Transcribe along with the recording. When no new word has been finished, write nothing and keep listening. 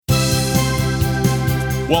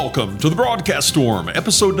Welcome to the Broadcast Storm,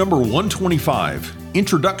 episode number 125,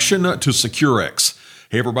 Introduction to SecureX.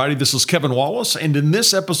 Hey everybody, this is Kevin Wallace, and in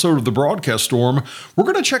this episode of the Broadcast Storm, we're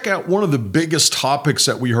going to check out one of the biggest topics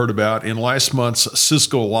that we heard about in last month's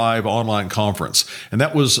Cisco Live online conference, and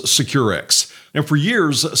that was SecureX. Now, for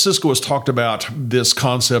years, Cisco has talked about this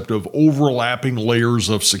concept of overlapping layers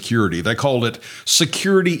of security. They called it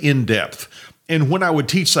security in depth. And when I would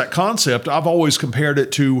teach that concept, I've always compared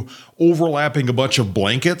it to overlapping a bunch of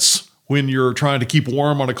blankets. When you're trying to keep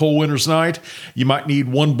warm on a cold winter's night, you might need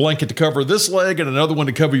one blanket to cover this leg and another one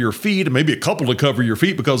to cover your feet, and maybe a couple to cover your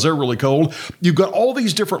feet because they're really cold. You've got all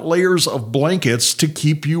these different layers of blankets to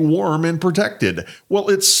keep you warm and protected. Well,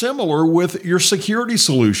 it's similar with your security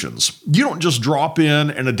solutions. You don't just drop in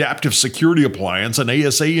an adaptive security appliance, an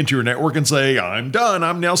ASA, into your network and say, I'm done,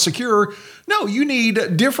 I'm now secure. No, you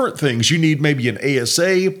need different things. You need maybe an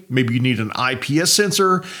ASA, maybe you need an IPS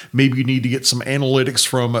sensor, maybe you need to get some analytics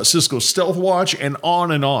from Cisco Stealth Watch, and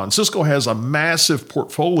on and on. Cisco has a massive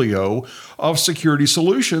portfolio of security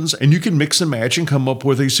solutions, and you can mix and match and come up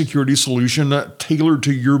with a security solution tailored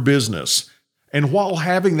to your business. And while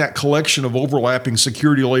having that collection of overlapping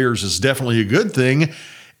security layers is definitely a good thing,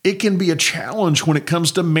 it can be a challenge when it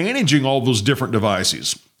comes to managing all those different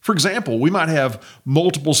devices. For example, we might have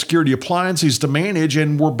multiple security appliances to manage,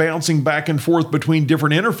 and we're bouncing back and forth between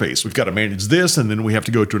different interfaces. We've got to manage this, and then we have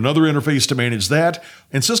to go to another interface to manage that.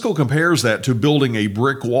 And Cisco compares that to building a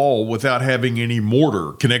brick wall without having any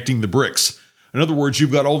mortar connecting the bricks. In other words,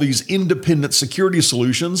 you've got all these independent security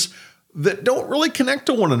solutions that don't really connect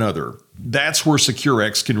to one another. That's where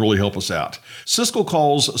SecureX can really help us out. Cisco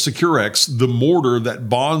calls SecureX the mortar that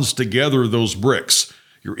bonds together those bricks.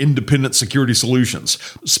 Your independent security solutions.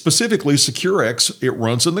 Specifically, SecureX, it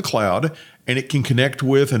runs in the cloud, and it can connect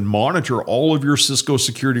with and monitor all of your Cisco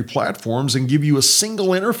security platforms and give you a single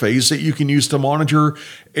interface that you can use to monitor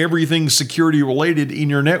everything security related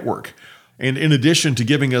in your network. And in addition to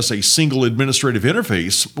giving us a single administrative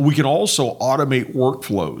interface, we can also automate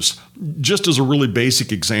workflows. Just as a really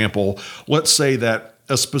basic example, let's say that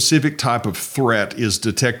a specific type of threat is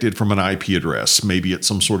detected from an IP address. Maybe it's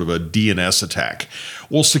some sort of a DNS attack.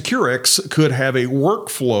 Well, SecureX could have a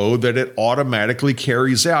workflow that it automatically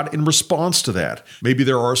carries out in response to that. Maybe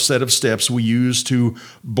there are a set of steps we use to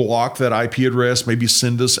block that IP address, maybe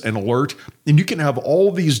send us an alert. And you can have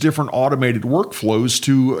all these different automated workflows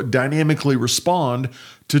to dynamically respond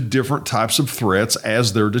to different types of threats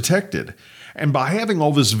as they're detected. And by having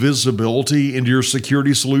all this visibility into your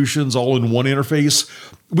security solutions all in one interface,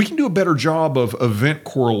 we can do a better job of event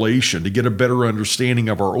correlation to get a better understanding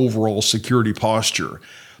of our overall security posture.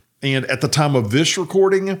 And at the time of this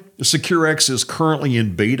recording, SecureX is currently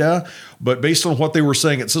in beta, but based on what they were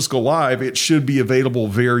saying at Cisco Live, it should be available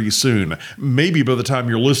very soon, maybe by the time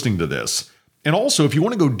you're listening to this. And also, if you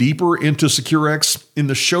want to go deeper into SecureX, in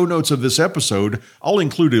the show notes of this episode, I'll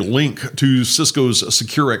include a link to Cisco's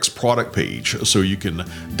SecureX product page so you can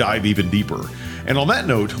dive even deeper. And on that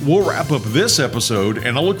note, we'll wrap up this episode,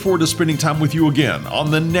 and I look forward to spending time with you again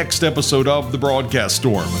on the next episode of The Broadcast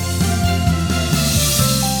Storm.